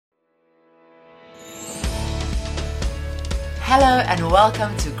Hello and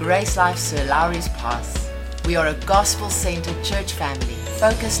welcome to Grace Life Sir Lowry's Pass. We are a gospel-centered church family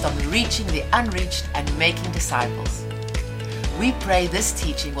focused on reaching the unreached and making disciples. We pray this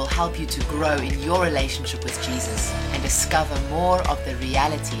teaching will help you to grow in your relationship with Jesus and discover more of the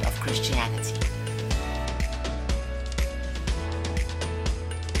reality of Christianity.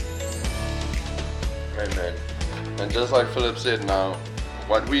 Amen. And just like Philip said now,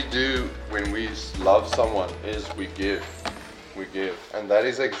 what we do when we love someone is we give. We give. And that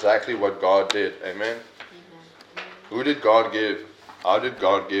is exactly what God did. Amen. Who did God give? How did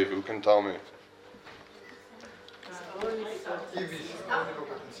God give? Who can tell me?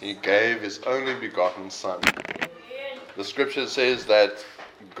 He gave His only begotten Son. The scripture says that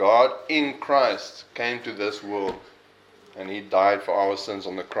God in Christ came to this world and He died for our sins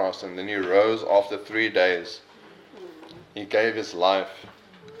on the cross, and then He rose after 3 days. He gave His life.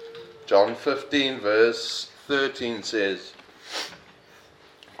 John 15 verse 13 says,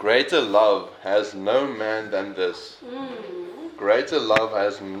 "Greater love has no man than this. Greater love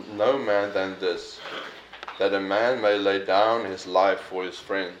has no man than this, that a man may lay down his life for his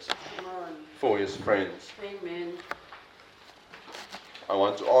friends." For his friends. Amen. I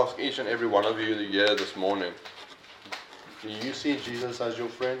want to ask each and every one of you here this morning, do you see Jesus as your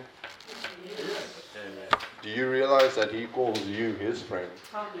friend? Yes. Do you realize that He calls you His friend,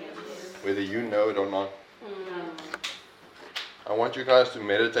 whether you know it or not? I want you guys to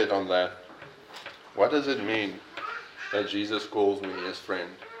meditate on that. What does it mean that Jesus calls me His friend?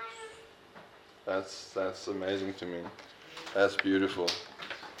 That's amazing to me. That's beautiful.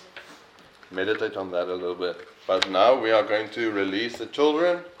 Meditate on that a little bit. But now we are going to release the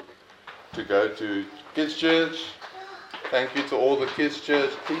children to go to Kids Church. Thank you to all the Kids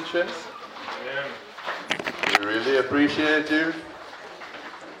Church teachers. We really appreciate you.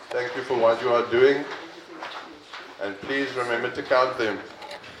 Thank you for what you are doing. And please remember to count them.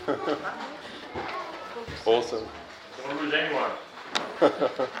 Awesome. Don't lose anyone.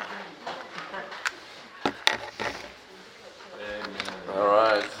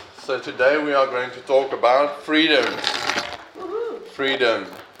 Alright. So today we are going to talk about freedom. Freedom.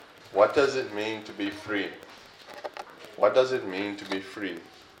 What does it mean to be free? What does it mean to be free?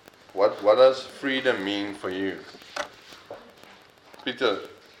 What does freedom mean for you? Peter,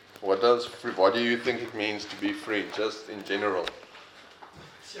 what do you think it means to be free, just in general?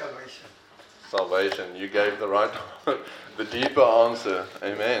 Salvation. Salvation. You gave the right, the deeper answer.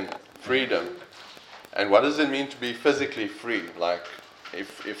 Amen. Freedom. And what does it mean to be physically free? Like,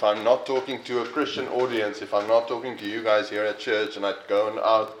 if I'm not talking to a Christian audience, if I'm not talking to you guys here at church, and I go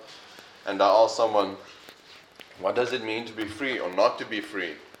out and I ask someone, what does it mean to be free or not to be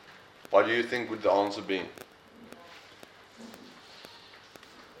free? What do you think would the answer be?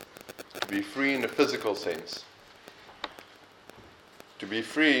 To be free in the physical sense. To be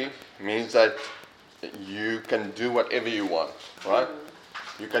free means that you can do whatever you want, right?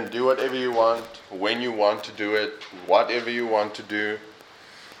 You can do whatever you want, when you want to do it, whatever you want to do.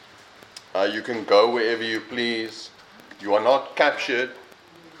 You can go wherever you please. You are not captured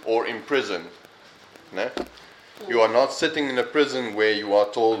or imprisoned. No? You are not sitting in a prison where you are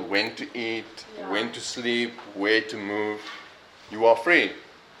told when to eat, when to sleep, where to move. You are free.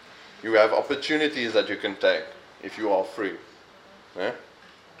 You have opportunities that you can take if you are free. No?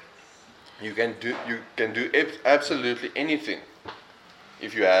 You can do absolutely anything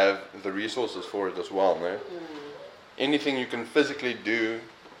if you have the resources for it as well. No? Anything you can physically do,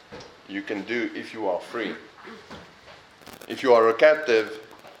 you can do if you are free. If you are a captive,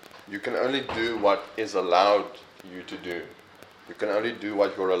 you can only do what is allowed you to do. You can only do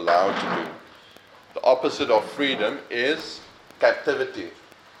what you're allowed to do. The opposite of freedom is captivity.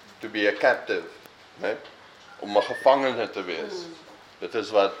 To be a captive. Nee? Om 'n gevangene te wees. Dit is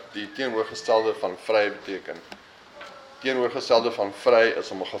wat die teenoorgestelde van vry beteken. Teenoorgestelde van vry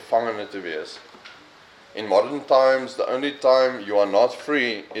is om 'n gevangene te wees. In modern times, the only time you are not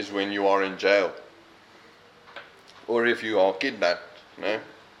free is when you are in jail. Or if you are kidnapped. Nee?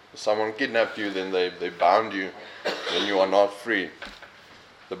 If someone kidnapped you, then they bound you, then you are not free.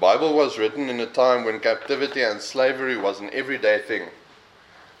 The Bible was written in a time when captivity and slavery was an everyday thing.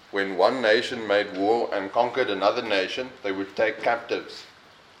 When one nation made war and conquered another nation, they would take captives.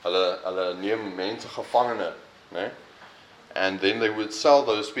 Hulle neem mense gevangene, né? And then they would sell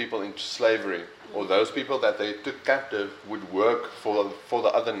those people into slavery. Or those people that they took captive would work for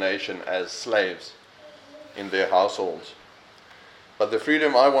the other nation as slaves in their households. But the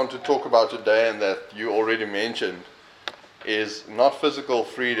freedom I want to talk about today, and that you already mentioned, is not physical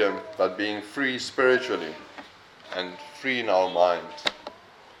freedom, but being free spiritually and free in our minds.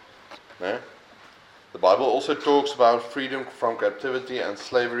 No? The Bible also talks about freedom from captivity and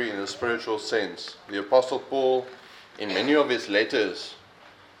slavery in a spiritual sense. The Apostle Paul, in many of his letters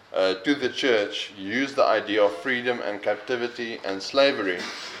to the church, used the idea of freedom and captivity and slavery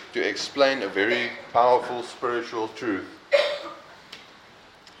to explain a very powerful spiritual truth.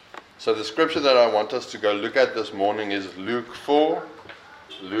 So the scripture that I want us to go look at this morning is Luke 4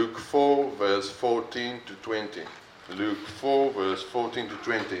 verse 14 to 20. Luke 4 verse 14 to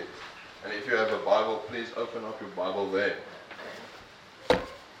 20. And if you have a Bible, please open up your Bible there.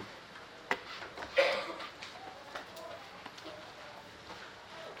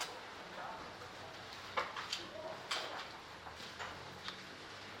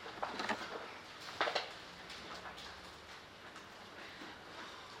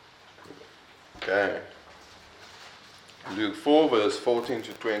 Okay. Luke 4 verse 14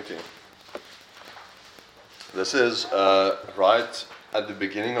 to 20. This is right at the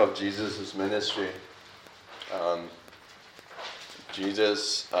beginning of Jesus' ministry.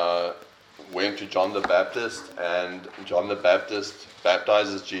 Jesus went to John the Baptist, and John the Baptist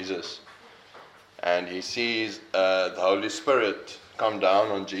baptizes Jesus. And he sees the Holy Spirit come down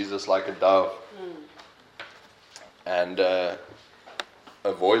on Jesus like a dove. And a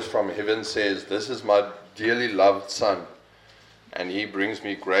voice from heaven says, "This is my dearly loved Son, and he brings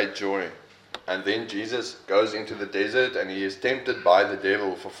me great joy." And then Jesus goes into the desert and he is tempted by the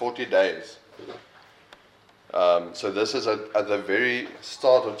devil for 40 days. So this is at the very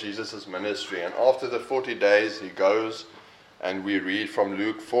start of Jesus' ministry. And after the 40 days he goes, and we read from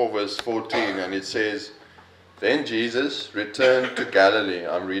Luke 4 verse 14, and it says, "Then Jesus returned to Galilee."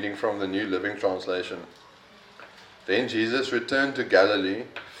 I'm reading from the New Living Translation. "Then Jesus returned to Galilee,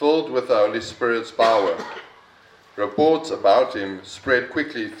 filled with the Holy Spirit's power. Reports about him spread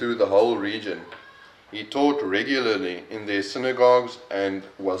quickly through the whole region. He taught regularly in their synagogues and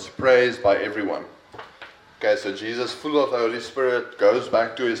was praised by everyone." Okay, so Jesus, full of the Holy Spirit, goes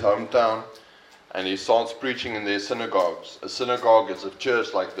back to his hometown and he starts preaching in their synagogues. A synagogue is a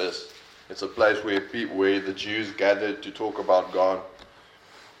church like this. It's a place where the Jews gathered to talk about God.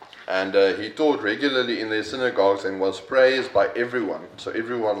 And he taught regularly in their synagogues and was praised by everyone. So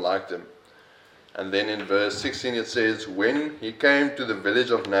everyone liked him. And then in verse 16 it says, "When he came to the village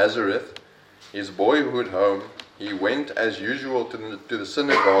of Nazareth, his boyhood home, he went as usual to the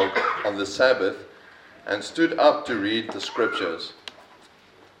synagogue on the Sabbath and stood up to read the scriptures."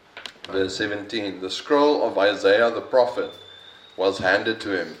 Verse 17, "The scroll of Isaiah the prophet was handed to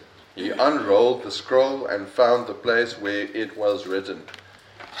him. He unrolled the scroll and found the place where it was written,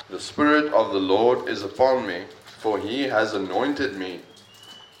 'The Spirit of the Lord is upon me, for he has anointed me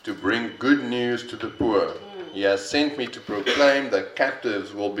to bring good news to the poor. He has sent me to proclaim that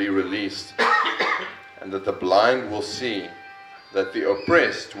captives will be released, and that the blind will see, that the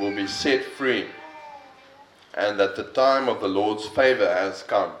oppressed will be set free, and that the time of the Lord's favor has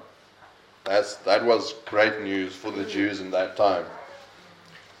come.'" That was great news for the Jews in that time.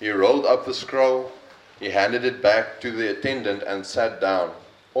 He rolled up the scroll, he handed it back to the attendant and sat down.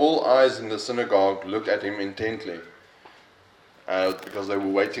 All eyes in the synagogue looked at him intently, because they were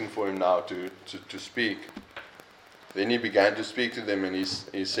waiting for him now to speak. Then he began to speak to them, and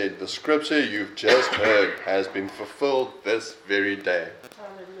he said, "The scripture you've just heard has been fulfilled this very day."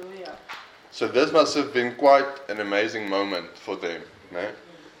 Hallelujah. So this must have been quite an amazing moment for them. No?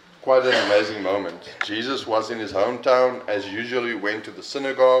 Quite an amazing moment. Jesus was in his hometown, as usually went to the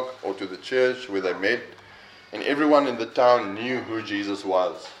synagogue or to the church where they met, and everyone in the town knew who Jesus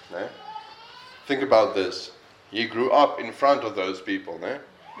was. No? Think about this. He grew up in front of those people. No?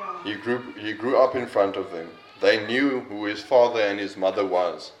 He grew up in front of them. They knew who his father and his mother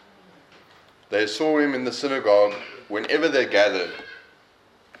was. They saw him in the synagogue whenever they gathered.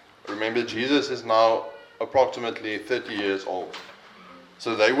 Remember, Jesus is now approximately 30 years old.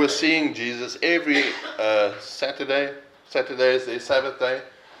 So they were seeing Jesus every Saturday. Saturday is their Sabbath day.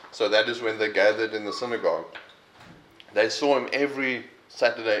 So that is when they gathered in the synagogue. They saw him every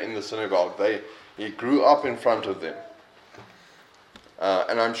Saturday in the synagogue. He grew up in front of them.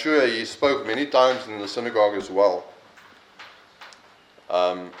 And I'm sure he spoke many times in the synagogue as well.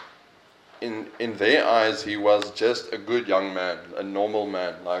 In their eyes, he was just a good young man, a normal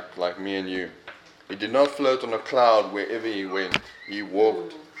man, like me and you. He did not float on a cloud wherever he went. He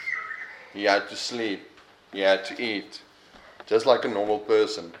walked. He had to sleep. He had to eat, just like a normal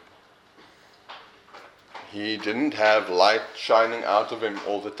person. He didn't have light shining out of him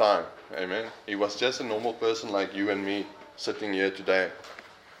all the time. Amen. He was just a normal person like you and me, sitting here today.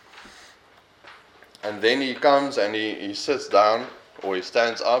 And then he comes and he sits down, or he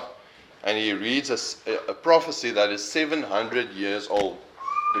stands up, and he reads a prophecy that is 700 years old.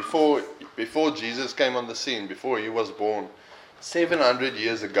 before Jesus came on the scene, before he was born, 700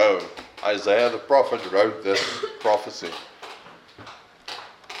 years ago, Isaiah the prophet wrote this prophecy.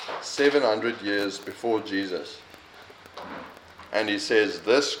 700 years before Jesus. And he says,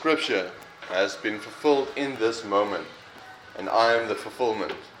 this scripture has been fulfilled in this moment, and I am the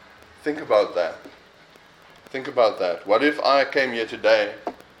fulfillment. Think about that. Think about that. What if I came here today,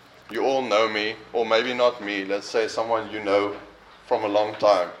 you all know me, or maybe not me, let's say someone you know from a long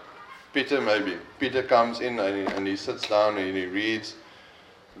time. Peter maybe. Peter comes in and he sits down and he reads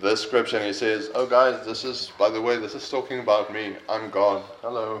this scripture and he says, oh guys, this is, by the way, this is talking about me. I'm God.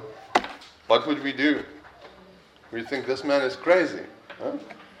 Hello. What would we do? We think this man is crazy.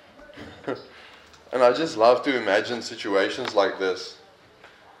 Huh? And I just love to imagine situations like this.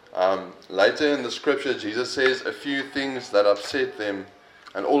 Later in the scripture, Jesus says a few things that upset them,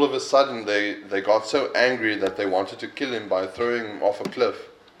 and all of a sudden they got so angry that they wanted to kill him by throwing him off a cliff.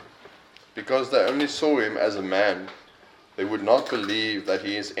 Because they only saw him as a man, they would not believe that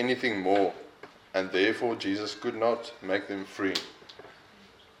he is anything more, and therefore Jesus could not make them free.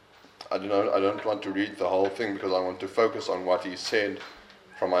 I don't want to read the whole thing because I want to focus on what he said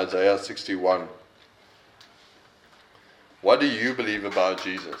from Isaiah 61. What do you believe about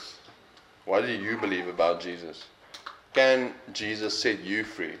Jesus? What do you believe about Jesus? Can Jesus set you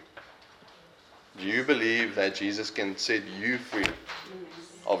free? Do you believe that Jesus can set you free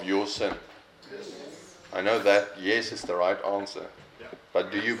of your sin? I know that yes is the right answer,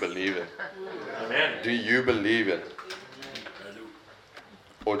 but do you believe it? Amen. Do you believe it?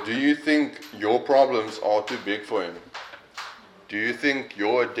 Or do you think your problems are too big for him? Do you think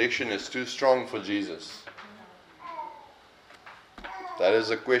your addiction is too strong for Jesus? That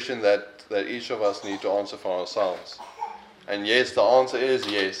is a question that each of us need to answer for ourselves. And yes, the answer is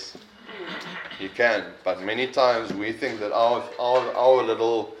yes. He can. But many times we think that our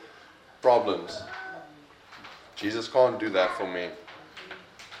little problems, Jesus can't do that for me.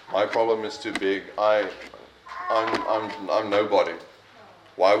 My problem is too big. I'm nobody.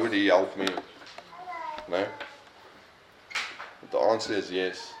 Why would he help me? No? The answer is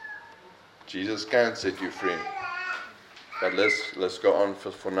yes. Jesus can set you free. But let's go on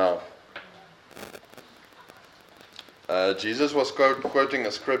for now. Jesus was quoting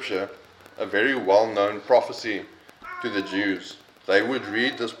a scripture, a very well-known prophecy to the Jews. They would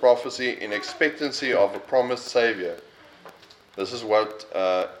read this prophecy in expectancy of a promised Savior. This is what,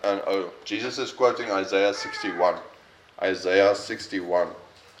 Jesus is quoting Isaiah 61. Isaiah 61.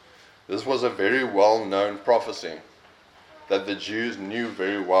 This was a very well-known prophecy that the Jews knew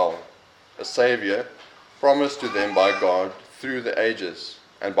very well. A Savior promised to them by God through the ages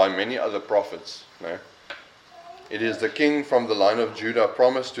and by many other prophets. No? It is the king from the line of Judah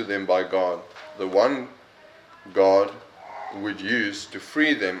promised to them by God, the one God would use to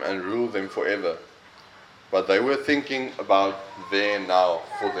free them and rule them forever. But they were thinking about there now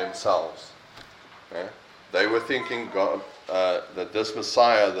for themselves. No? They were thinking God, that this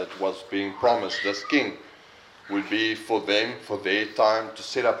Messiah that was being promised, this king, would be for them, for their time, to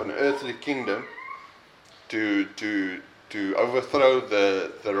set up an earthly kingdom, to overthrow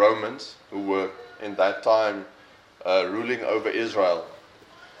the Romans who were in that time ruling over Israel,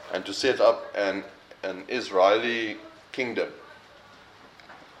 and to set up an Israeli kingdom.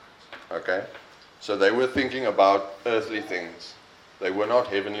 Okay? So they were thinking about earthly things. They were not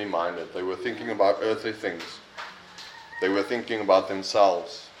heavenly minded. They were thinking about earthly things. They were thinking about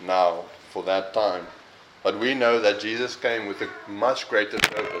themselves now, for that time. But we know that Jesus came with a much greater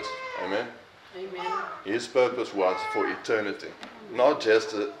purpose. Amen? Amen. His purpose was for eternity. Not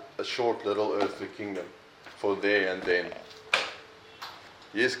just a short little earthly kingdom for there and then.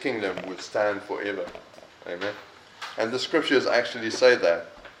 His kingdom would stand forever. Amen? And the scriptures actually say that.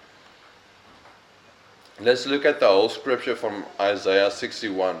 Let's look at the whole scripture from Isaiah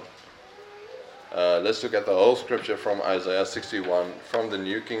 61. Let's look at the whole scripture from Isaiah 61. From the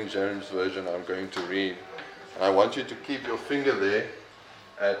New King James Version I'm going to read. And I want you to keep your finger there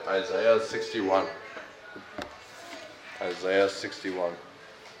at Isaiah 61. Isaiah 61.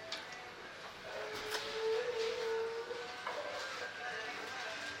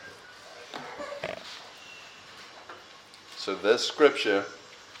 So this scripture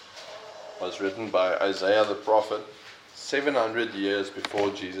was written by Isaiah the prophet 700 years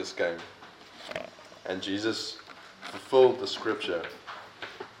before Jesus came. And Jesus fulfilled the scripture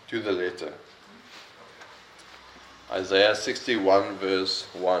to the letter. Isaiah 61 verse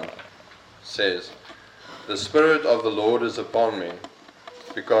 1 says, "The Spirit of the Lord is upon me,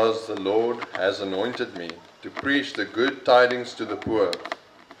 because the Lord has anointed me to preach the good tidings to the poor,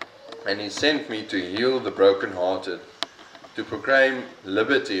 and He sent me to heal the brokenhearted, To proclaim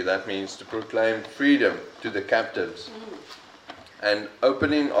liberty, that means to proclaim freedom to the captives, and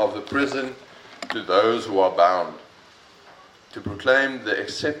opening of the prison to those who are bound. To proclaim the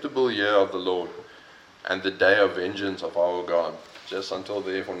acceptable year of the Lord, and the day of vengeance of our God. Just until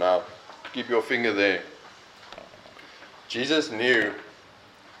there for now. Keep your finger there. Jesus knew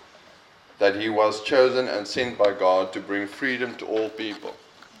that he was chosen and sent by God to bring freedom to all people.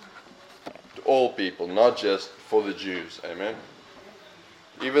 To all people, not just for the Jews. Amen.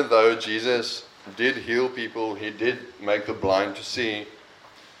 Even though Jesus did heal people, he did make the blind to see,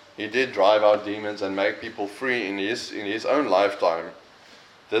 he did drive out demons and make people free in his own lifetime,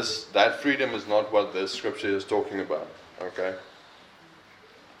 that freedom is not what this scripture is talking about. Okay?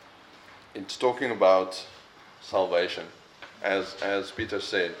 It's talking about salvation, as Peter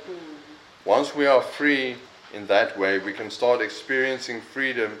said. Once we are free in that way, we can start experiencing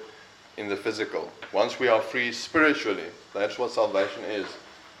freedom in the physical. Once we are free spiritually, that's what salvation is.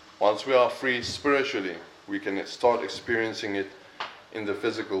 Once we are free spiritually, we can start experiencing it in the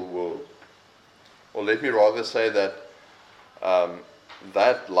physical world. Or let me rather say that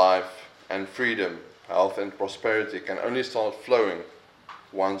that life and freedom, health and prosperity can only start flowing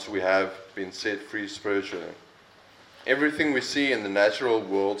once we have been set free spiritually. Everything we see in the natural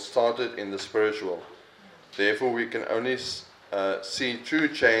world started in the spiritual. Therefore, we can only see true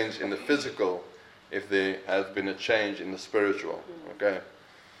change in the physical if there has been a change in the spiritual. Okay.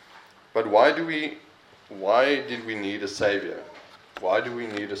 But why did we need a Savior? Why do we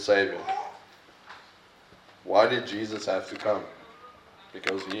need a Savior? Why did Jesus have to come?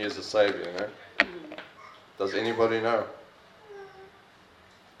 Because he is a Savior, no? Does anybody know?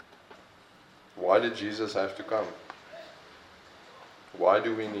 Why did Jesus have to come? Why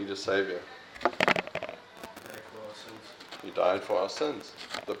do we need a Savior? He died for our sins.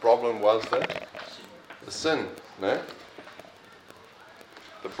 The problem was the sin, no?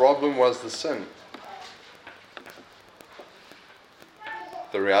 The problem was the sin.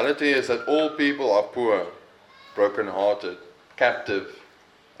 The reality is that all people are poor, broken-hearted, captive,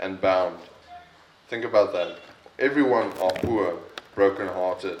 and bound. Think about that. Everyone are poor,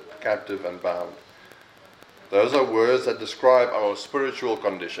 broken-hearted, captive, and bound. Those are words that describe our spiritual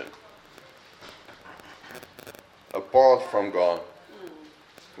condition. Apart from God,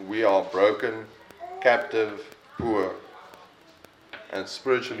 we are broken, captive, poor, and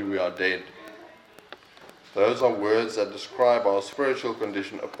spiritually we are dead. Those are words that describe our spiritual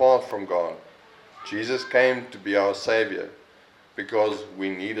condition apart from God. Jesus came to be our Savior because we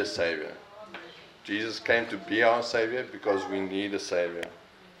need a Savior. Jesus came to be our Savior because we need a Savior.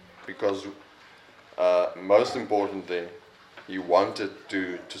 Because, most importantly, he wanted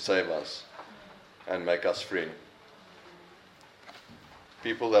to save us and make us free.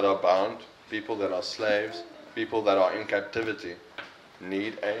 People that are bound, people that are slaves, people that are in captivity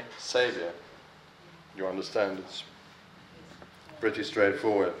need a Savior. You understand? It's pretty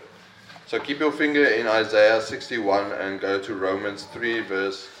straightforward. So keep your finger in Isaiah 61 and go to Romans 3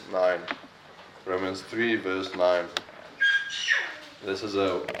 verse 9. Romans 3 verse 9. This is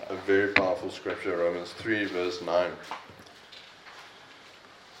a very powerful scripture, Romans 3 verse 9.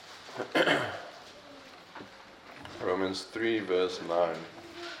 Romans 3 verse 9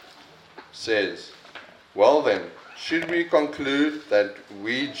 says, "Well then, should we conclude that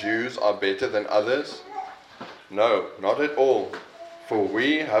we Jews are better than others? No, not at all. For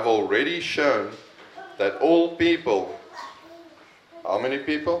we have already shown that all people," how many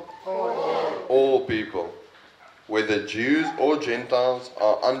people? All people, whether Jews or Gentiles,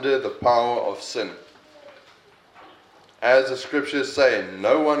 are under the power of sin. As the scriptures say,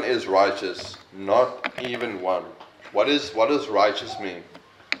 no one is righteous, not even one. What does righteous mean?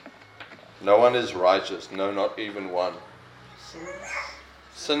 No one is righteous, no, not even one.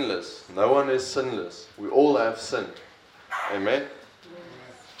 Sinless. No one is sinless. We all have sinned. Amen?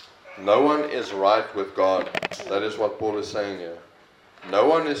 No one is right with God. That is what Paul is saying here. No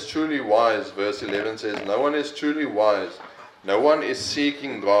one is truly wise. Verse 11 says, no one is truly wise. No one is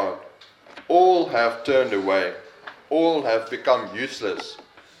seeking God. All have turned away. All have become useless.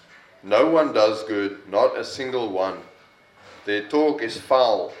 No one does good, not a single one. Their talk is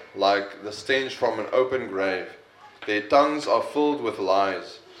foul, like the stench from an open grave. Their tongues are filled with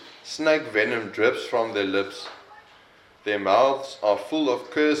lies. Snake venom drips from their lips. Their mouths are full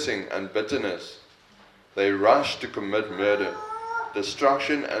of cursing and bitterness. They rush to commit murder.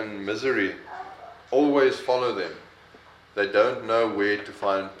 Destruction and misery always follow them. They don't know where to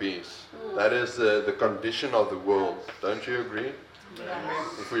find peace. That is the condition of the world. Don't you agree?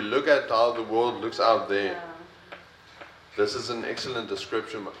 Yes. If we look at how the world looks out there, this is an excellent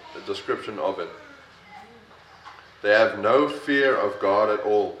description of it. They have no fear of God at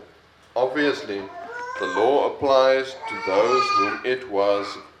all. Obviously, the law applies to those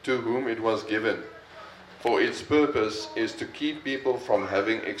to whom it was given, for its purpose is to keep people from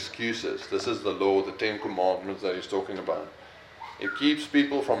having excuses. This is the law, the 10 Commandments that he's talking about. It keeps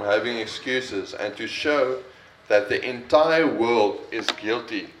people from having excuses and to show that the entire world is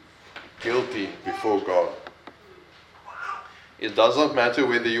guilty before God. It does not matter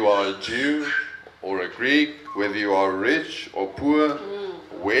whether you are a Jew or a Greek, whether you are rich or poor,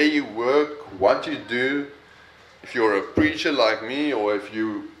 where you work, what you do, if you're a preacher like me, or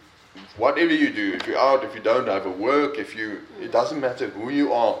whatever you do, if you're out, if you don't have a work, it doesn't matter who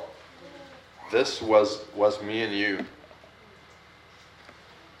you are. This was me and you.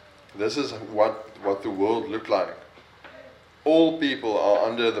 This is what the world looked like. All people are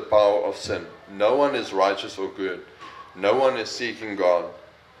under the power of sin. No one is righteous or good. No one is seeking God.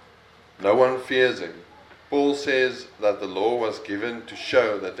 No one fears Him. Paul says that the law was given to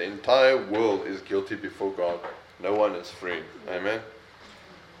show that the entire world is guilty before God. No one is free. Amen.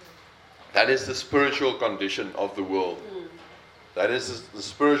 That is the spiritual condition of the world. That is the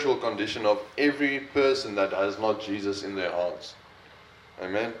spiritual condition of every person that has not Jesus in their hearts.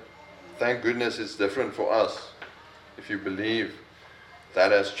 Amen. Thank goodness it's different for us. If you believe,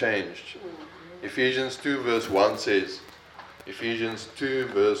 that has changed. Ephesians 2 verse 1 says, Ephesians 2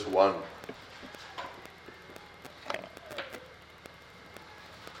 verse 1.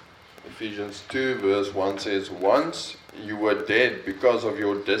 Ephesians 2 verse 1 says, once you were dead because of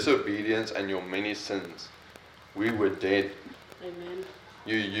your disobedience and your many sins. We were dead. Amen.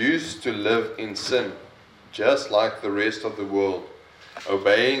 You used to live in sin, just like the rest of the world,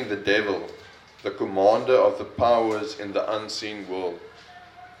 obeying the devil, the commander of the powers in the unseen world.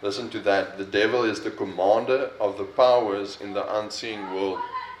 Listen to that. The devil is the commander of the powers in the unseen world.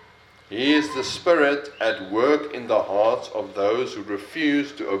 He is the spirit at work in the hearts of those who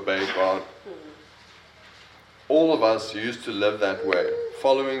refuse to obey God. All of us used to live that way,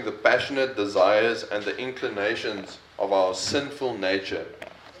 following the passionate desires and the inclinations of our sinful nature.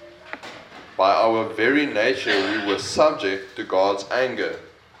 By our very nature, we were subject to God's anger,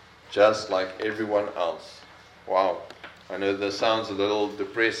 just like everyone else. Wow. I know this sounds a little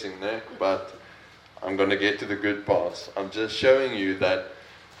depressing there, but I'm going to get to the good parts. I'm just showing you that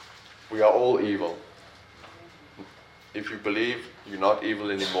we are all evil. If you believe, you're not evil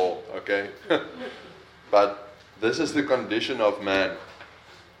anymore, okay? But this is the condition of man.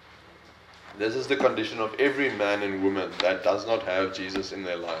 This is the condition of every man and woman that does not have Jesus in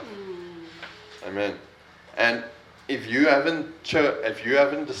their life. Amen. And if you haven't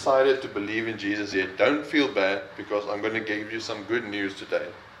decided to believe in Jesus yet, don't feel bad, because I'm going to give you some good news today.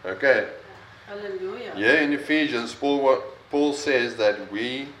 Okay? Hallelujah. Yeah, in Ephesians, Paul says that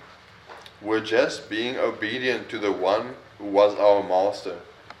we were just being obedient to the one who was our master,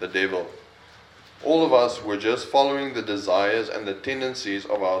 the devil. All of us were just following the desires and the tendencies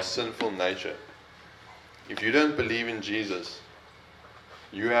of our sinful nature. If you don't believe in Jesus,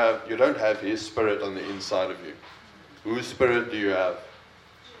 you don't have His Spirit on the inside of you. Whose spirit do you have?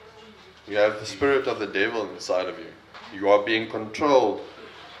 You have the spirit of the devil inside of you. You are being controlled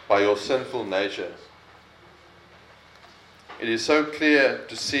by your sinful nature. It is so clear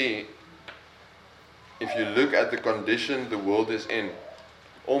to see if you look at the condition the world is in.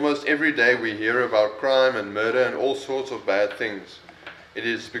 Almost every day we hear about crime and murder and all sorts of bad things. It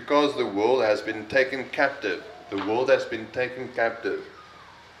is because the world has been taken captive. The world has been taken captive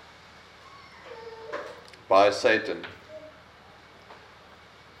by Satan.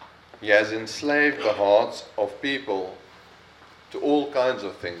 He has enslaved the hearts of people to all kinds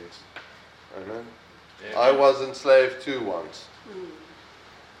of things. Amen. I was enslaved too once.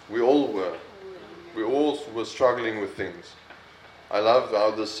 We all were. We all were struggling with things. I love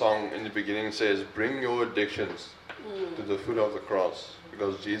how this song in the beginning says, bring your addictions to the foot of the cross,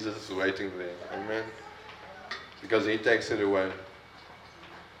 because Jesus is waiting there. Amen. Because He takes it away.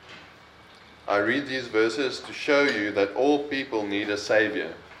 I read these verses to show you that all people need a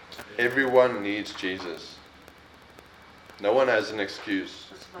Savior. Everyone needs Jesus. No one has an excuse.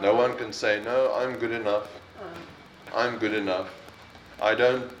 No one can say, no, I'm good enough. I'm good enough. I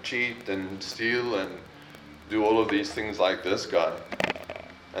don't cheat and steal and do all of these things like this guy.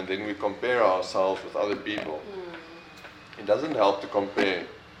 And then we compare ourselves with other people. It doesn't help to compare.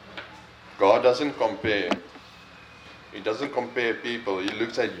 God doesn't compare. He doesn't compare people. He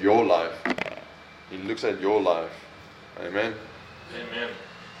looks at your life. He looks at your life. Amen. Amen.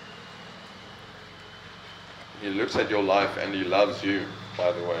 He looks at your life and He loves you,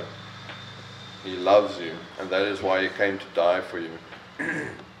 by the way. He loves you, and that is why He came to die for you.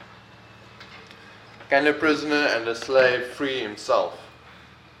 Can a prisoner and a slave free himself?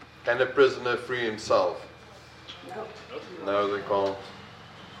 Can a prisoner free himself? No, they can't.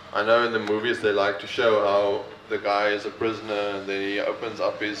 I know in the movies they like to show how the guy is a prisoner and then he opens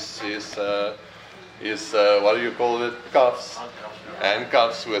up his what do you call it? Cuffs.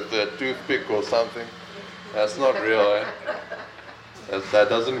 Handcuffs with a toothpick or something. That's not real, eh? That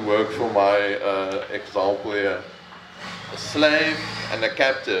doesn't work for my example here. A slave and a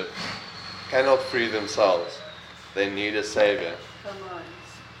captive cannot free themselves. They need a savior. Come on.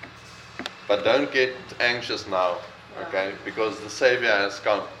 But don't get anxious now, okay? Because the savior has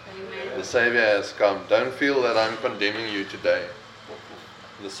come. Amen. The savior has come. Don't feel that I'm condemning you today.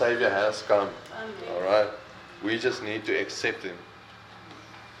 The savior has come. Amen. Alright? We just need to accept him.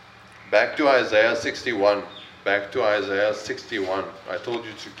 Back to Isaiah 61. Back to Isaiah 61. I told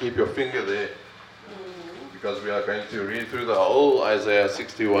you to keep your finger there. Because we are going to read through the whole Isaiah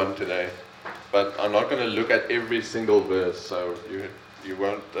 61 today. But I'm not going to look at every single verse. So you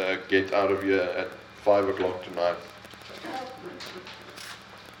won't get out of here at 5 o'clock tonight.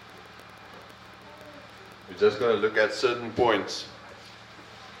 We're just going to look at certain points.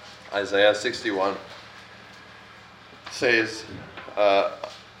 Isaiah 61 says, I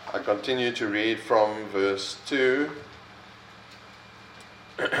continue to read from verse 2.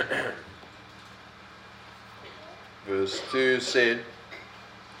 Verse 2 said,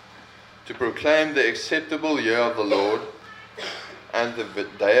 to proclaim the acceptable year of the Lord and the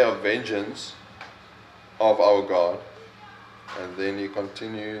day of vengeance of our God. And then he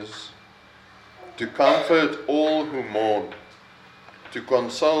continues, to comfort all who mourn, to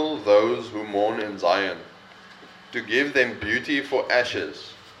console those who mourn in Zion, to give them beauty for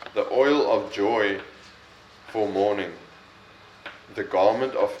ashes, the oil of joy for mourning, the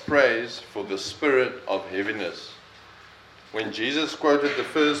garment of praise for the spirit of heaviness. When Jesus quoted the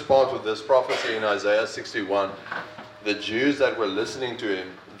first part of this prophecy in Isaiah 61, the Jews that were listening to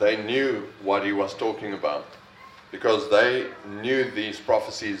him, they knew what he was talking about, because they knew these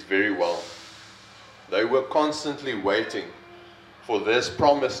prophecies very well. They were constantly waiting for this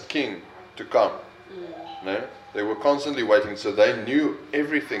promised king to come. No? They were constantly waiting, so they knew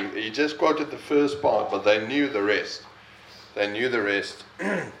everything. He just quoted the first part, but they knew the rest. They knew the rest.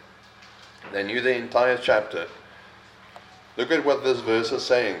 They knew the entire chapter. Look at what this verse is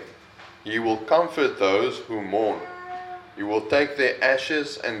saying. He will comfort those who mourn. You will take their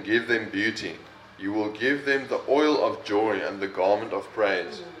ashes and give them beauty. You will give them the oil of joy and the garment of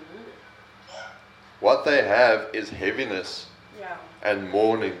praise. What they have is heaviness and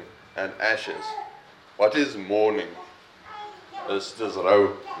mourning and ashes. What is mourning? Dis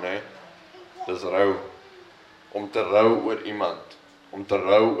rou, né? Dis rou. Om te rou oor iemand. Om te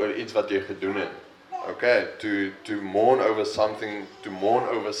rou oor iets wat jy gedoen het. Okay, to mourn over something, to mourn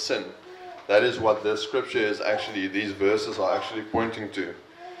over sin. That is what this scripture is actually, these verses are actually pointing to.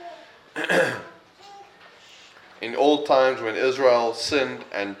 In old times when Israel sinned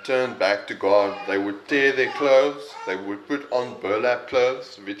and turned back to God, they would tear their clothes, they would put on burlap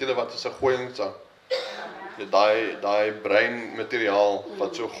clothes. Weet julle wat is 'n gooiingsak? Daai brein materiaal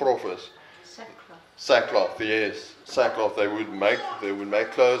wat so grof is. Sackcloth, yes. Sackcloth. They would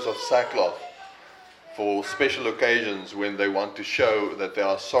make clothes of sackcloth for special occasions when they want to show that they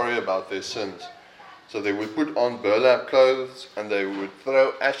are sorry about their sins. So they would put on burlap clothes and they would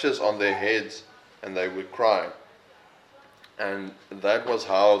throw ashes on their heads and they would cry. And that was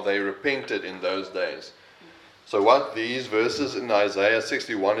how they repented in those days. So what these verses in Isaiah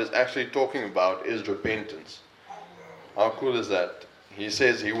 61 is actually talking about is repentance. How cool is that? He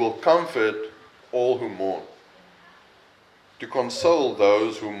says he will comfort all who mourn, to console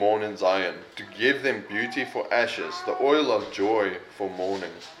those who mourn in Zion, to give them beauty for ashes, the oil of joy for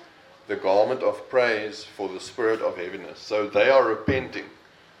mourning, the garment of praise for the spirit of heaviness. So they are repenting.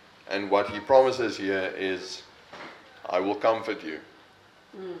 And what he promises here is, I will comfort you.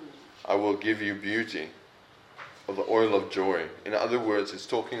 I will give you beauty for the oil of joy. In other words, it's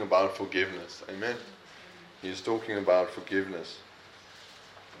talking about forgiveness. Amen. He's talking about forgiveness.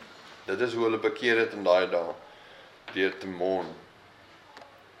 Dit is hoe hulle bekeer het in daai dae, deur te mourn.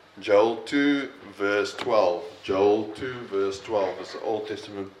 Joel 2 verse 12. Joel 2 verse 12 is the Old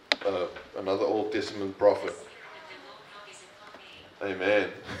Testament, another Old Testament prophet.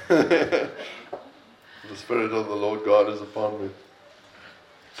 Amen. The Spirit of the Lord God is upon me.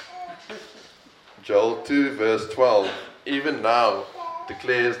 Joel 2 verse 12. Even now,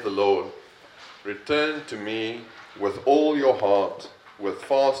 declares the Lord, return to me with all your heart, with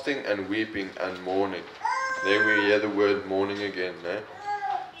fasting and weeping and mourning. There we hear the word mourning again.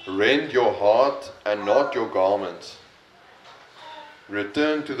 Rend your heart and not your garments.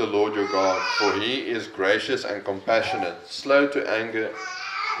 Return to the Lord your God, for he is gracious and compassionate, slow to anger.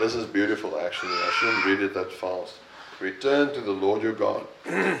 This is beautiful actually, I shouldn't read it that fast. Return to the Lord your God,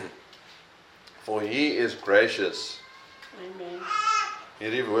 for he is gracious. Amen.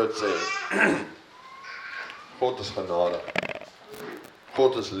 Hierdie woord sê, God is genade.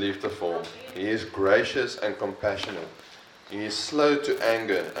 God is liefdevol. He is gracious and compassionate. He is slow to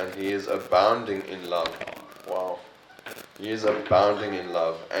anger and he is abounding in love. Wow. He is abounding in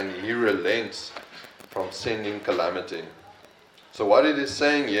love and he relents from sending calamity. So what it is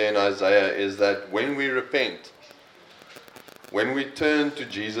saying here in Isaiah is that when we repent, when we turn to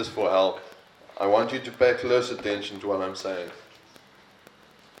Jesus for help, I want you to pay close attention to what I'm saying.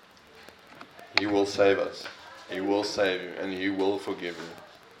 He will save us. He will save you and he will forgive you.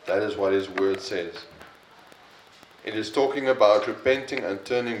 That is what his word says. It is talking about repenting and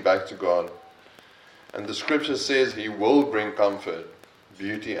turning back to God. And the scripture says he will bring comfort,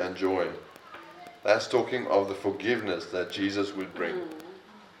 beauty and joy. That's talking of the forgiveness that Jesus would bring.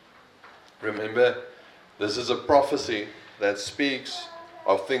 Remember, this is a prophecy that speaks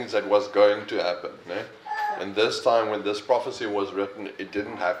of things that was going to happen. No? And this time when this prophecy was written, it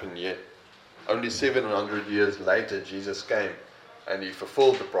didn't happen yet. Only 700 years later, Jesus came and he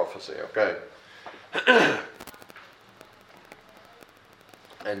fulfilled the prophecy. Okay.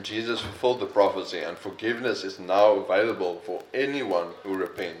 And Jesus fulfilled the prophecy, and forgiveness is now available for anyone who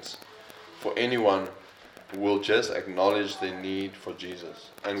repents, for anyone who will just acknowledge their need for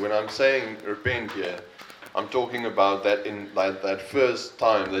Jesus. And when I'm saying repent here, I'm talking about that in that first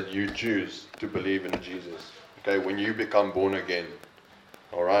time that you choose to believe in Jesus. Okay, when you become born again.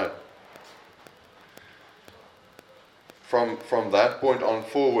 All right. From that point on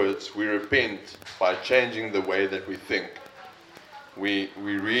forwards, we repent by changing the way that we think. We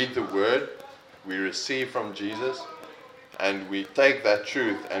read the word, we receive from Jesus, and we take that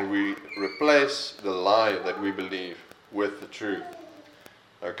truth and we replace the lie that we believe with the truth.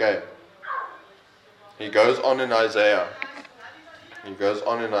 Okay. He goes on in Isaiah.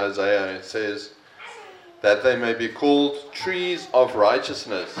 It says, that they may be called trees of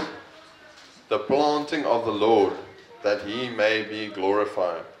righteousness, the planting of the Lord, that he may be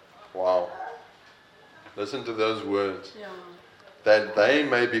glorified. Wow. Listen to those words. Ja. That they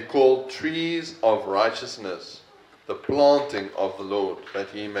may be called trees of righteousness, the planting of the Lord, that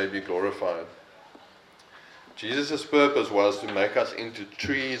he may be glorified. Jesus' purpose was to make us into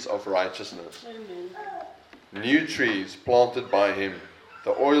trees of righteousness. Amen. New trees planted by him.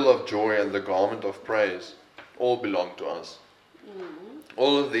 The oil of joy and the garment of praise all belong to us.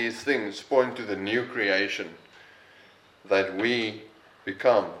 All of these things point to the new creation that we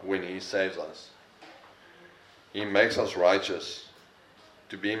become when he saves us. He makes us righteous.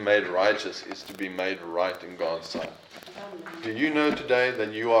 To be made righteous is to be made right in God's sight. Do you know today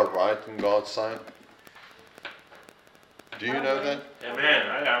that you are right in God's sight? Do you know that? Amen.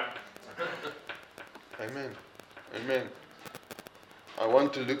 I am. Amen. Amen. I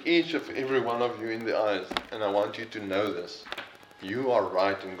want to look every one of you in the eyes, and I want you to know this. You are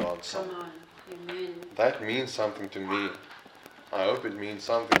right in God's sight. Come on. Amen. That means something to me. I hope it means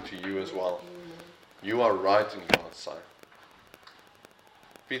something to you as well. You are right in God's sight.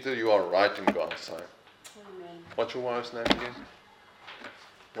 Peter, you are right in God's sight. Amen. What's your wife's name again?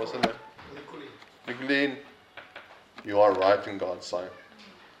 What's her name? Nicolene. You are right in God's sight.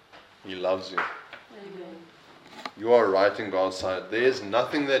 He loves you. Amen. You are right in God's sight. There is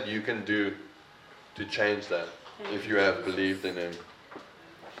nothing that you can do to change that if you have believed in him.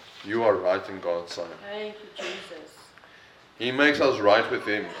 You are right in God's sight. Thank you, Jesus. He makes us right with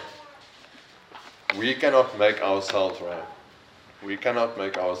him. We cannot make ourselves right. We cannot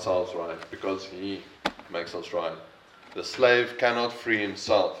make ourselves right because he makes us right. The slave cannot free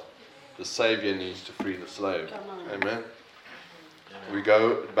himself. The Savior needs to free the slave. Come on. Amen. We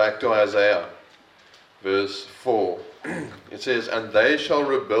go back to Isaiah, verse 4. It says, and they shall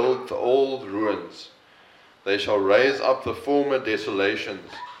rebuild the old ruins. They shall raise up the former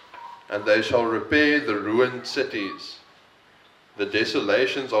desolations, and they shall repair the ruined cities. The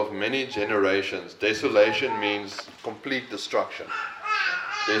desolations of many generations. Desolation means complete destruction.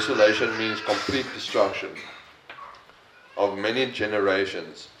 Desolation means complete destruction of many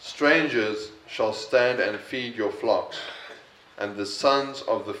generations. Strangers shall stand and feed your flocks, and the sons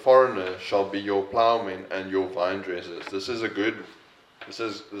of the foreigner shall be your plowmen and your vine dressers. This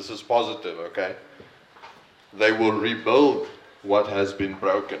is positive, okay? They will rebuild what has been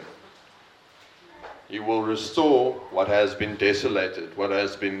broken. He will restore what has been desolated, what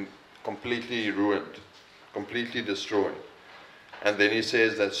has been completely ruined, completely destroyed. And then he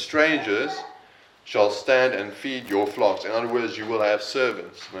says that strangers shall stand and feed your flocks. In other words, you will have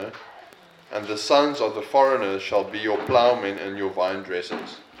servants. No? And the sons of the foreigners shall be your plowmen and your vine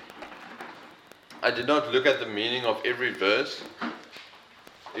dressers. I did not look at the meaning of every verse.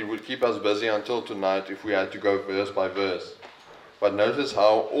 It would keep us busy until tonight if we had to go verse by verse. But notice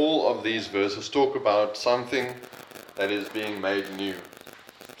how all of these verses talk about something that is being made new.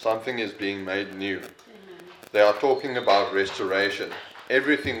 Something is being made new. Amen. They are talking about restoration.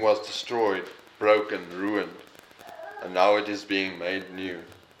 Everything was destroyed, broken, ruined, and now it is being made new.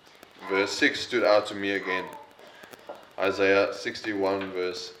 Verse 6 stood out to me again. Isaiah 61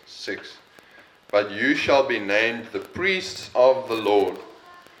 verse 6. But you shall be named the priests of the Lord.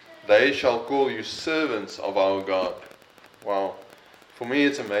 They shall call you servants of our God. Wow. For me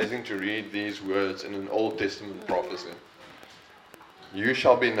it's amazing to read these words in an Old Testament prophecy. You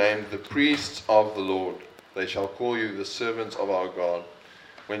shall be named the priests of the Lord. They shall call you the servants of our God.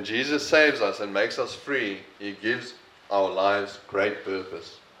 When Jesus saves us and makes us free, He gives our lives great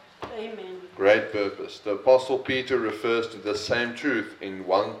purpose. Amen. Great purpose. The Apostle Peter refers to the same truth in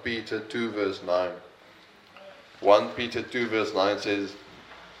 1 Peter 2 verse 9. 1 Peter 2 verse 9 says,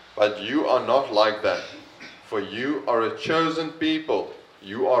 but you are not like that, for you are a chosen people.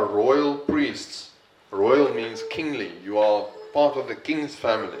 You are royal priests. Royal means kingly. You are part of the king's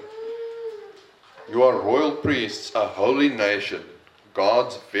family. You are royal priests, a holy nation,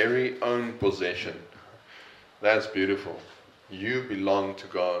 God's very own possession. That's beautiful. You belong to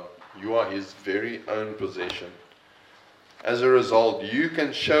God. You are His very own possession. As a result, you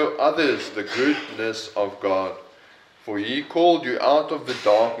can show others the goodness of God, for He called you out of the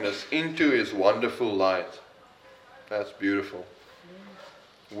darkness into His wonderful light. That's beautiful.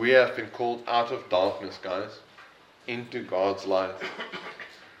 We have been called out of darkness, guys, into God's light.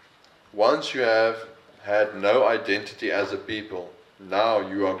 Once you have had no identity as a people, now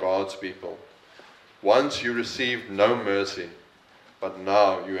you are God's people. Once you received no mercy, but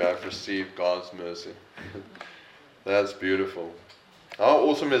now you have received God's mercy. That's beautiful. How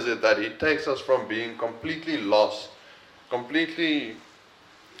awesome is it that He takes us from being completely lost, completely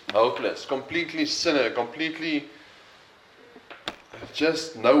hopeless, completely sinner, completely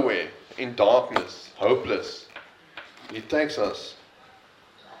just nowhere, in darkness, hopeless. He takes us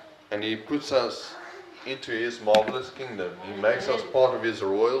and He puts us into His marvelous kingdom. He makes us part of His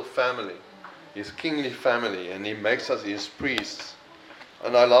royal family, His kingly family, and He makes us His priests.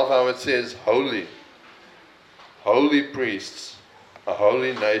 And I love how it says holy. Holy priests, a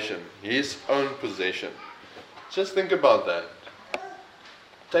holy nation, His own possession. Just think about that.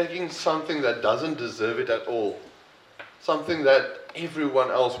 Taking something that doesn't deserve it at all, something that everyone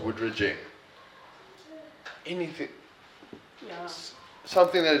else would reject, anything, Yeah.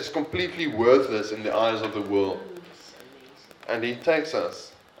 something that is completely worthless in the eyes of the world. And He takes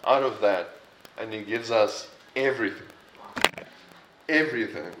us out of that and He gives us everything.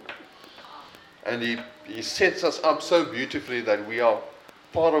 Everything. And He sets us up so beautifully that we are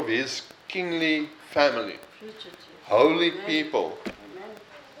part of His kingly family. Fugitive. Holy Amen. people. Amen.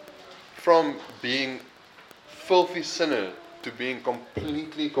 From being filthy sinner to being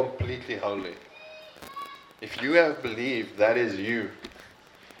completely holy. If you have believed, that is you.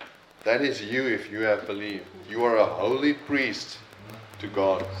 That is you if you have believed. You are a holy priest to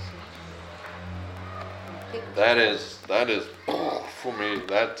God. That is for me,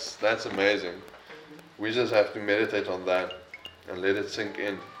 that's amazing. We just have to meditate on that and let it sink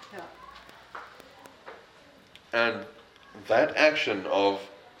in. Yeah. And that action of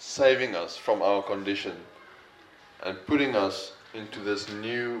saving us from our condition and putting us into this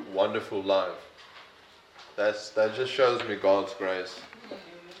new wonderful life, that just shows me God's grace.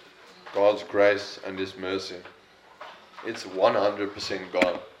 God's grace and His mercy. It's 100%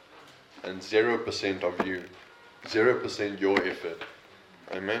 God and 0% of you. 0% your effort.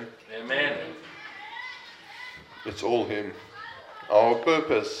 Amen? Amen. It's all Him. Our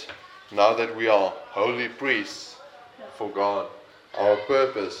purpose, now that we are holy priests for God, our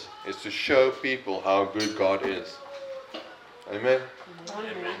purpose is to show people how good God is. Amen?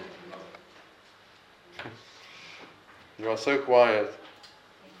 Amen. You are so quiet.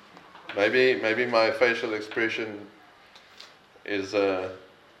 Maybe my facial expression is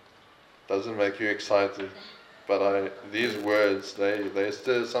doesn't make you excited, but these words they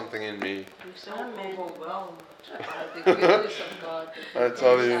stir something in me. I'm so Amen. overwhelmed by the goodness of God. I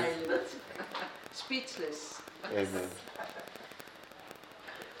tell you. Silent. Speechless. Amen.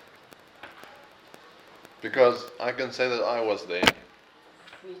 Because I can say that I was there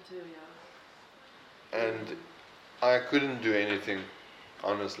Me too, yeah. and I couldn't do anything,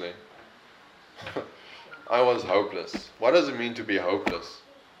 honestly. I was hopeless. What does it mean to be hopeless?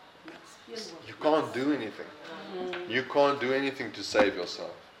 You can't do anything. You can't do anything to save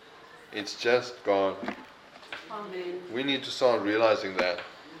yourself. It's just God. Amen. We need to start realizing that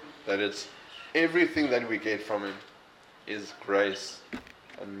it's everything that we get from Him is grace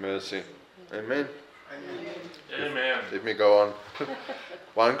and mercy. Amen. Amen. Let me go on.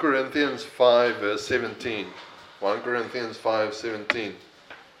 1 Corinthians 5 verse 17. 1 Corinthians 5:17.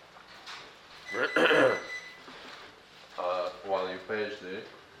 While you page there.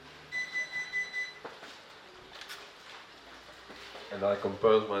 And I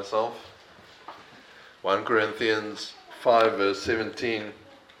compose myself. 1 Corinthians 5 verse 17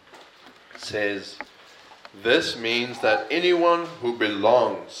 says, "This means that anyone who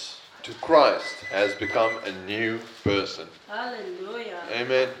belongs to Christ has become a new person." Hallelujah.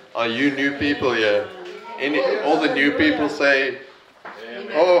 Amen. Are you new people here? All the new people say,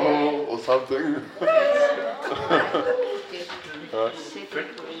 "Oh," or something.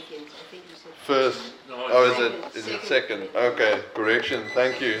 Second Corinthians, I think you said. First. Oh, is it second? Okay, correction.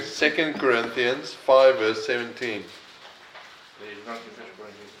 Thank you. 2 Corinthians 5 verse 17. There is not the first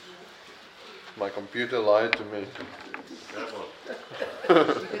Corinthians. My computer lied to me. Careful.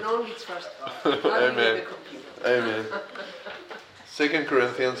 You can only trust God. Not Amen. even the computer. Amen. 2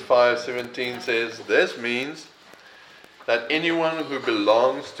 Corinthians 5:17 says, "This means that anyone who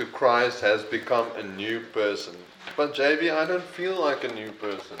belongs to Christ has become a new person." But JB, I don't feel like a new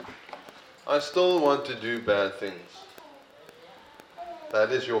person. I still want to do bad things.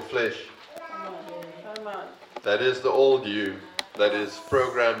 That is your flesh. Come on. That is the old you that is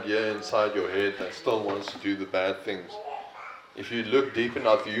programmed here inside your head that still wants to do the bad things. If you look deep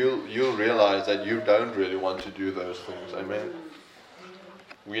enough, you'll realize that you don't really want to do those things. Amen.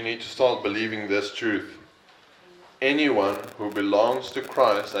 We need to start believing this truth. Anyone who belongs to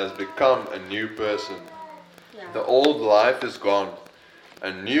Christ has become a new person. Yeah. The old life is gone.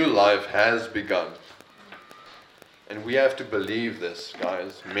 A new life has begun. And we have to believe this,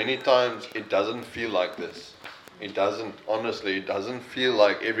 guys. Many times it doesn't feel like this. It doesn't, honestly, it doesn't feel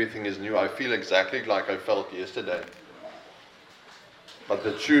like everything is new. I feel exactly like I felt yesterday. But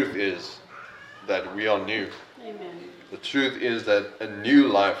the truth is that we are new. Amen. The truth is that a new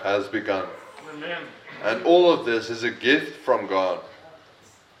life has begun. Amen. And all of this is a gift from God.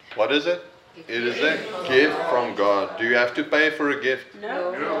 What is it? It is a gift from God. Do you have to pay for a gift?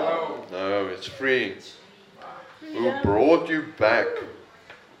 No. No. No, it's free. Who brought you back?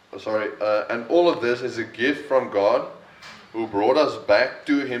 And all of this is a gift from God, who brought us back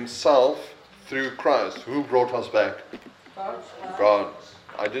to Himself through Christ. Who brought us back? God.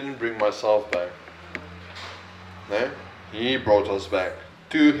 I didn't bring myself back. No? He brought us back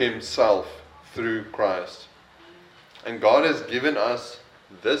to Himself through Christ. And God has given us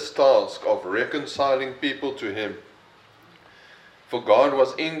this task of reconciling people to Him. For God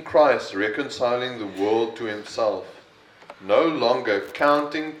was in Christ reconciling the world to Himself, no longer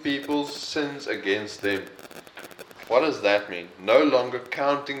counting people's sins against them. What does that mean? No longer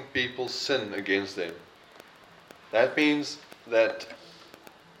counting people's sin against them. That means that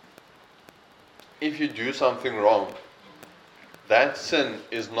if you do something wrong, that sin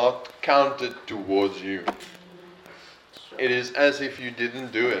is not counted towards you. It is as if you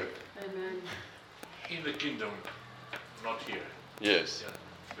didn't do it. Amen. In the kingdom, not here. Yes. Yeah.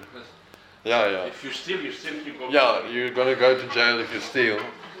 Because Yeah. if you steal, you go. Yeah, you're going to go to jail if you steal.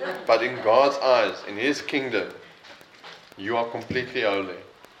 But in God's eyes, in His kingdom, you are completely holy.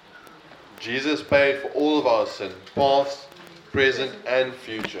 Jesus paid for all of our sin, past, present, and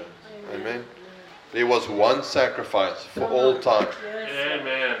future. Amen. There was one sacrifice for all time. Yes.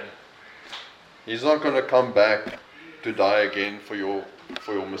 Amen. He's not going to come back to die again for your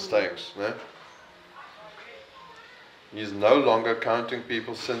mistakes. No? He's no longer counting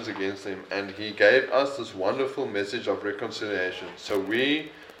people's sins against Him, and He gave us this wonderful message of reconciliation. So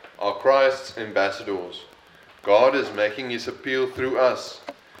we are Christ's ambassadors. God is making His appeal through us.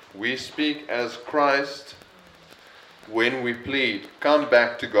 We speak as Christ when we plead, "Come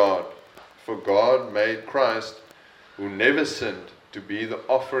back to God." For God made Christ, who never sinned, to be the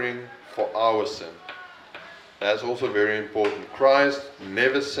offering for our sin. That's also very important. Christ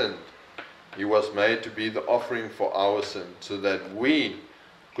never sinned. He was made to be the offering for our sin, so that we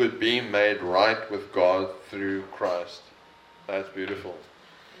could be made right with God through Christ. That's beautiful.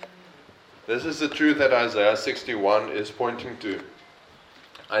 This is the truth that Isaiah 61 is pointing to.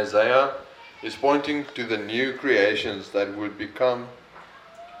 Isaiah is pointing to the new creations that we become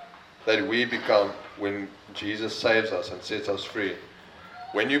when Jesus saves us and sets us free.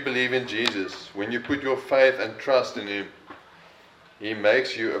 When you believe in Jesus, when you put your faith and trust in Him, He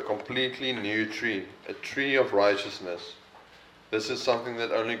makes you a completely new tree, a tree of righteousness. This is something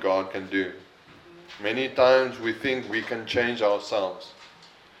that only God can do. Many times we think we can change ourselves.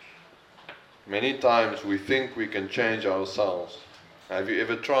 Many times we think we can change ourselves. Have you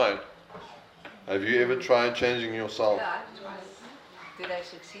ever tried? Have you ever tried changing yourself? Yeah, I tried. Did I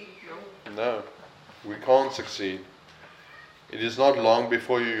succeed? No. No, we can't succeed. It is not long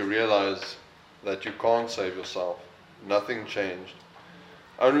before you realize that you can't save yourself. Nothing changed.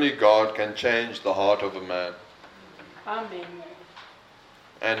 Only God can change the heart of a man Amen.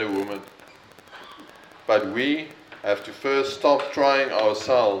 and a woman. But we have to first stop trying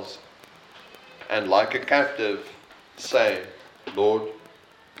ourselves and, like a captive, say, Lord,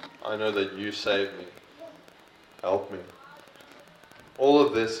 I know that you saved me. Help me. All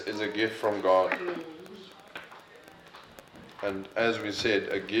of this is a gift from God. And as we said,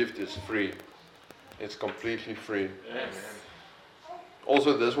 a gift is free. It's completely free. Amen.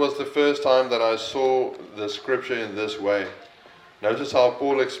 Also, this was the first time that I saw the scripture in this way. Notice how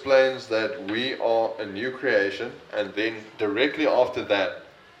Paul explains that we are a new creation, and then directly after that,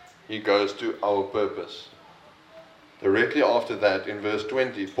 he goes to our purpose. Directly after that, in verse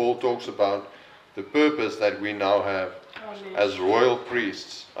 20, Paul talks about the purpose that we now have Amen. as royal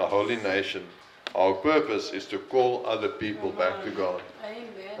priests, a holy nation. Our purpose is to call other people back to God. Amen.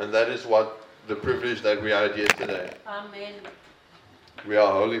 And that is what the privilege that we are here today. Amen. We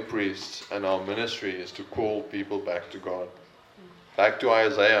are holy priests, and our ministry is to call people back to God. Back to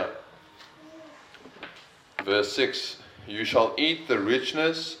Isaiah. Verse 6. You shall eat the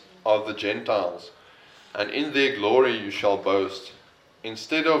richness of the Gentiles, and in their glory you shall boast.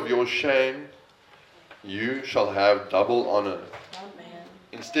 Instead of your shame, you shall have double honor. Amen.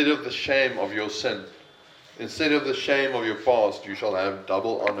 Instead of the shame of your sin, instead of the shame of your past, you shall have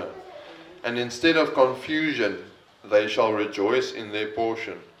double honor. And instead of confusion, they shall rejoice in their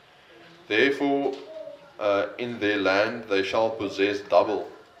portion. Therefore, in their land they shall possess double.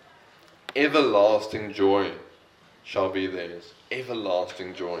 Everlasting joy shall be theirs.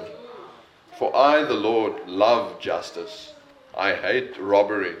 Everlasting joy. For I, the Lord, love justice. I hate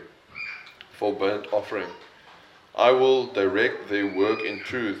robbery for burnt offering. I will direct their work in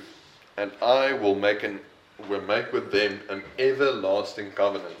truth, and I will make with them an everlasting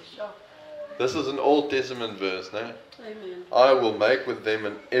covenant. Sure. This is an Old Testament verse, no? Amen. I will make with them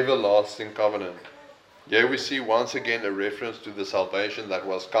an everlasting covenant. Here we see once again a reference to the salvation that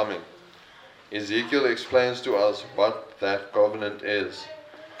was coming. Ezekiel explains to us what that covenant is.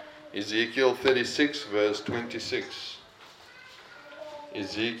 Ezekiel 36 verse 26.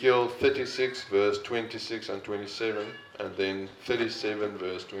 Ezekiel 36 verse 26 and 27, and then 37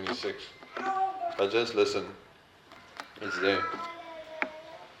 verse 26. But just listen. It's there.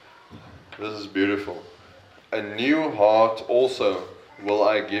 This is beautiful. A new heart also will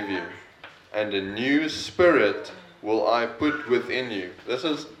I give you, and a new spirit will I put within you. This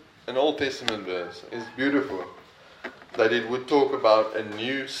is an Old Testament verse. It's beautiful that it would talk about a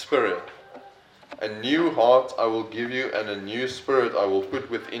new spirit. A new heart I will give you, and a new spirit I will put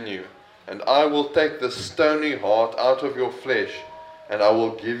within you. And I will take the stony heart out of your flesh, and I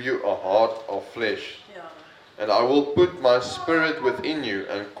will give you a heart of flesh. Yeah. And I will put my spirit within you,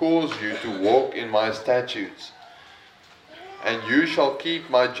 and cause you to walk in my statutes. And you shall keep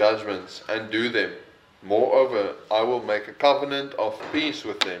my judgments, and do them. Moreover, I will make a covenant of peace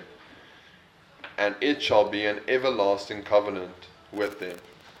with them, and it shall be an everlasting covenant with them.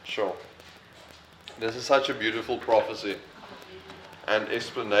 Sure. This is such a beautiful prophecy and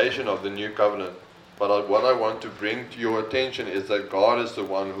explanation of the new covenant. But what I want to bring to your attention is that God is the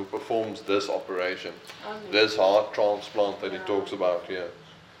one who performs this operation, Amen. this heart transplant that he talks about here.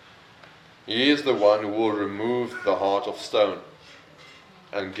 He is the one who will remove the heart of stone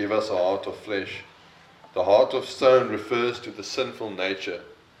and give us a heart of flesh. The heart of stone refers to the sinful nature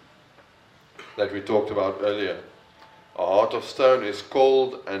that we talked about earlier. A heart of stone is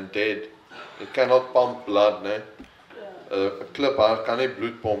cold and dead. It cannot pump blood, né? A kliphart kan nie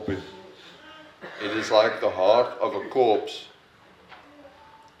bloed pomp nie. It is like the heart of a corpse.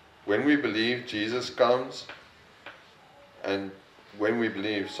 When we believe Jesus comes, and when we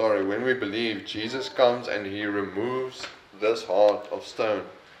believe Jesus comes and he removes this heart of stone,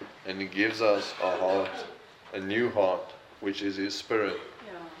 and he gives us a heart, a new heart, which is his spirit.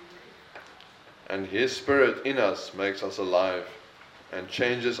 Yeah. And his spirit in us makes us alive and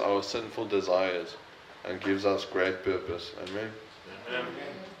changes our sinful desires and gives us great purpose. Amen. Amen.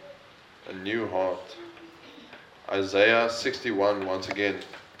 A new heart. Isaiah 61 once again,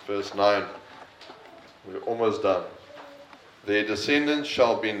 verse 9. We're almost done. Their descendants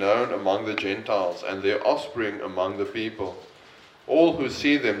shall be known among the Gentiles, and their offspring among the people. All who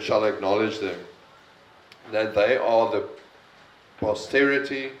see them shall acknowledge them, that they are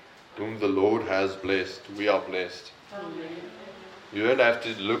posterity whom the Lord has blessed. We are blessed. You don't have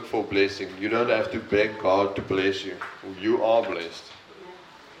to look for blessing. You don't have to beg God to bless you. You are blessed.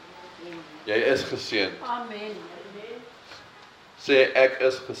 Jy is geseënd. Amen. Sê ek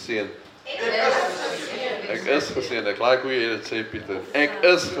is geseënd. Ek is geseënd. Ek like hoe jy dit sê, Pieter. Ek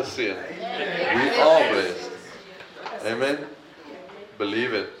is geseënd. We are blessed. Amen.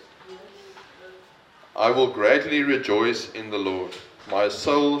 Believe it. I will greatly rejoice in the Lord. My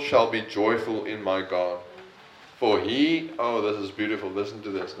soul shall be joyful in my God. For he, oh, this is beautiful. Listen to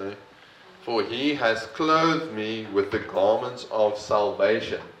this, no? For he has clothed me with the garments of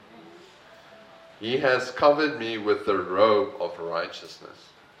salvation. He has covered me with the robe of righteousness.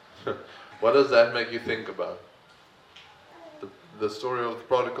 What does that make you think about? The story of the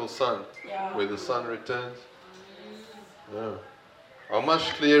prodigal son, where the son returns? No. How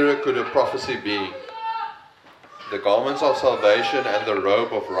much clearer could a prophecy be? The garments of salvation and the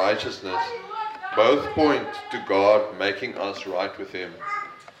robe of righteousness both point to God making us right with Him.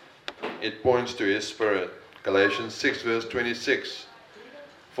 It points to His Spirit. Galatians 6 verse 26.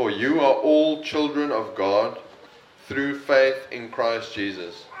 For you are all children of God through faith in Christ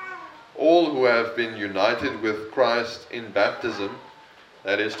Jesus. All who have been united with Christ in baptism,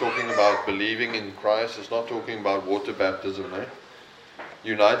 that is talking about believing in Christ, it's not talking about water baptism, no?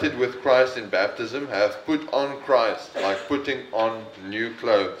 United with Christ in baptism have put on Christ, like putting on new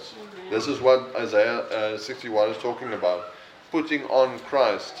clothes. This is what Isaiah 61 is talking about. Putting on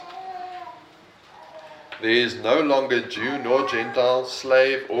Christ. There is no longer Jew nor Gentile,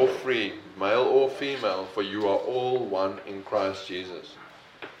 slave or free, male or female, for you are all one in Christ Jesus.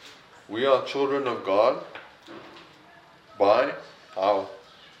 We are children of God by how?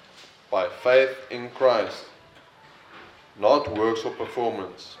 By faith in Christ. Not works or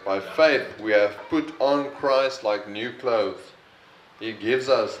performance. By faith we have put on Christ like new clothes. He gives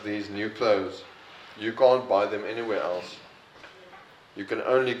us these new clothes. You can't buy them anywhere else. You can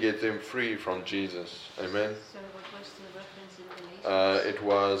only get them free from Jesus. Amen. So what was the reference in Galatians? It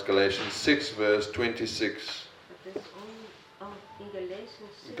was Galatians 6 verse 26. But there's only, in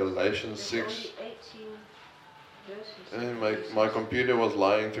Galatians 6. Galatians there's 6. only 18 verses. And my computer was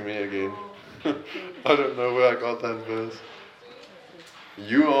lying to me again. I don't know where I got that verse.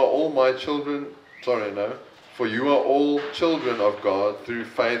 You are all my children. Sorry, no. For you are all children of God through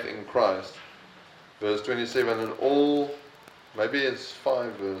faith in Christ. Verse 27 and all. Maybe it's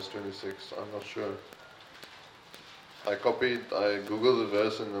 5 verse 26. I'm not sure. I googled the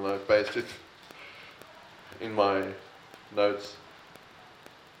verse and then I pasted it in my notes.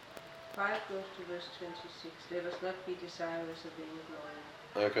 5 goes to verse 26. Let us not be desirous of vain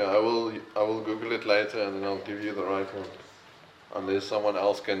glory. Okay, I will Google it later and then I'll give you the right one. Unless someone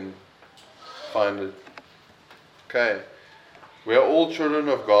else can find it. Okay. We are all children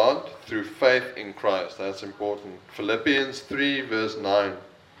of God through faith in Christ. That's important. Philippians 3 verse 9.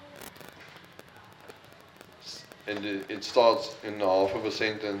 And it starts in the half of a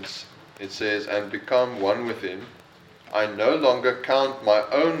sentence. It says, and become one with Him. I no longer count my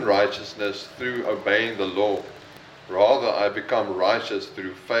own righteousness through obeying the law. Rather, I become righteous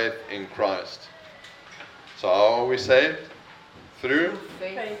through faith in Christ. So how are we saved? Through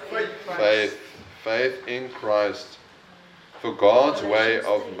faith. Faith in Christ. For God's way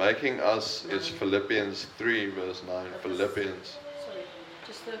of making us is Philippians 3 verse 9. Philippians. Sorry,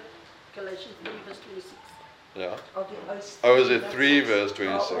 just the Galatians 3 verse 26. Yeah. Oh, is it 3 verse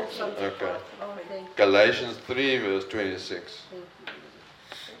 26? Okay. Galatians 3 verse 26.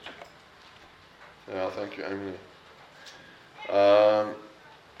 Yeah, thank you, Emily.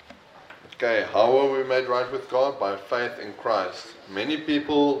 Okay, how are we made right with God? By faith in Christ. Many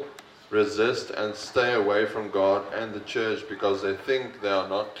people resist and stay away from God and the church because they think they are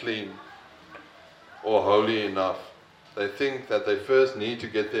not clean or holy enough. They think that they first need to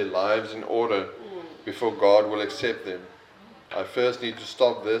get their lives in order before God will accept them. I first need to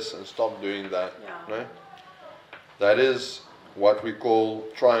stop this and stop doing that. No? That is what we call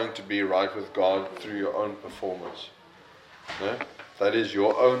trying to be right with God through your own performance. No? That is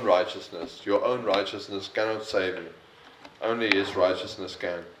your own righteousness. Your own righteousness cannot save you. Only His righteousness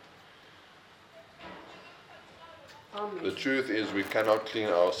can. The truth is we cannot clean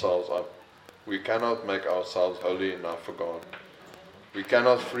ourselves up. We cannot make ourselves holy enough for God. We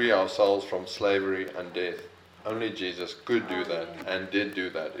cannot free ourselves from slavery and death. Only Jesus could do that and did do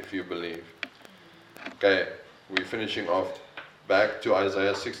that if you believe. Okay, we're finishing off. Back to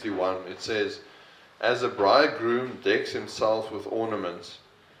Isaiah 61. It says, as a bridegroom decks himself with ornaments,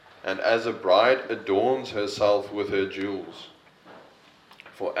 and as a bride adorns herself with her jewels.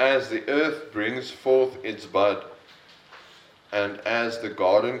 For as the earth brings forth its bud, And as the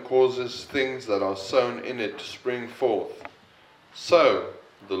garden causes things that are sown in it to spring forth, so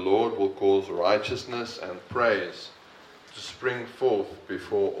the Lord will cause righteousness and praise to spring forth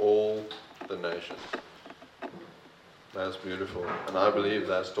before all the nations. That's beautiful. And I believe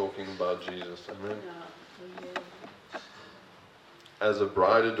that's talking about Jesus. Amen. As a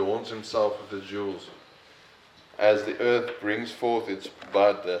bride adorns himself with the jewels, as the earth brings forth its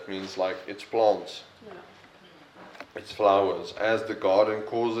bud, that means like its plants, its flowers, as the garden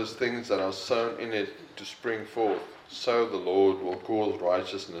causes things that are sown in it to spring forth, so the Lord will cause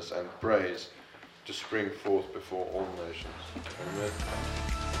righteousness and praise to spring forth before all nations. Amen.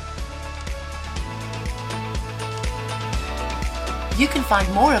 You can find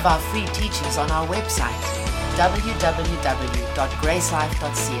more of our free teachings on our website,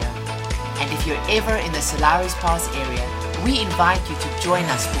 www.gracelife.co. And if you're ever in the Solaris Pass area, we invite you to join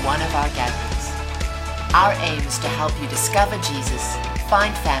us for one of our gatherings. Our aim is to help you discover Jesus,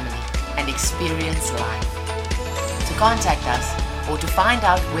 find family, and experience life. To contact us or to find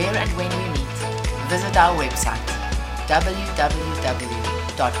out where and when we meet, visit our website,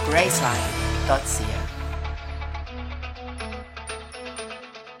 www.gracelife.co.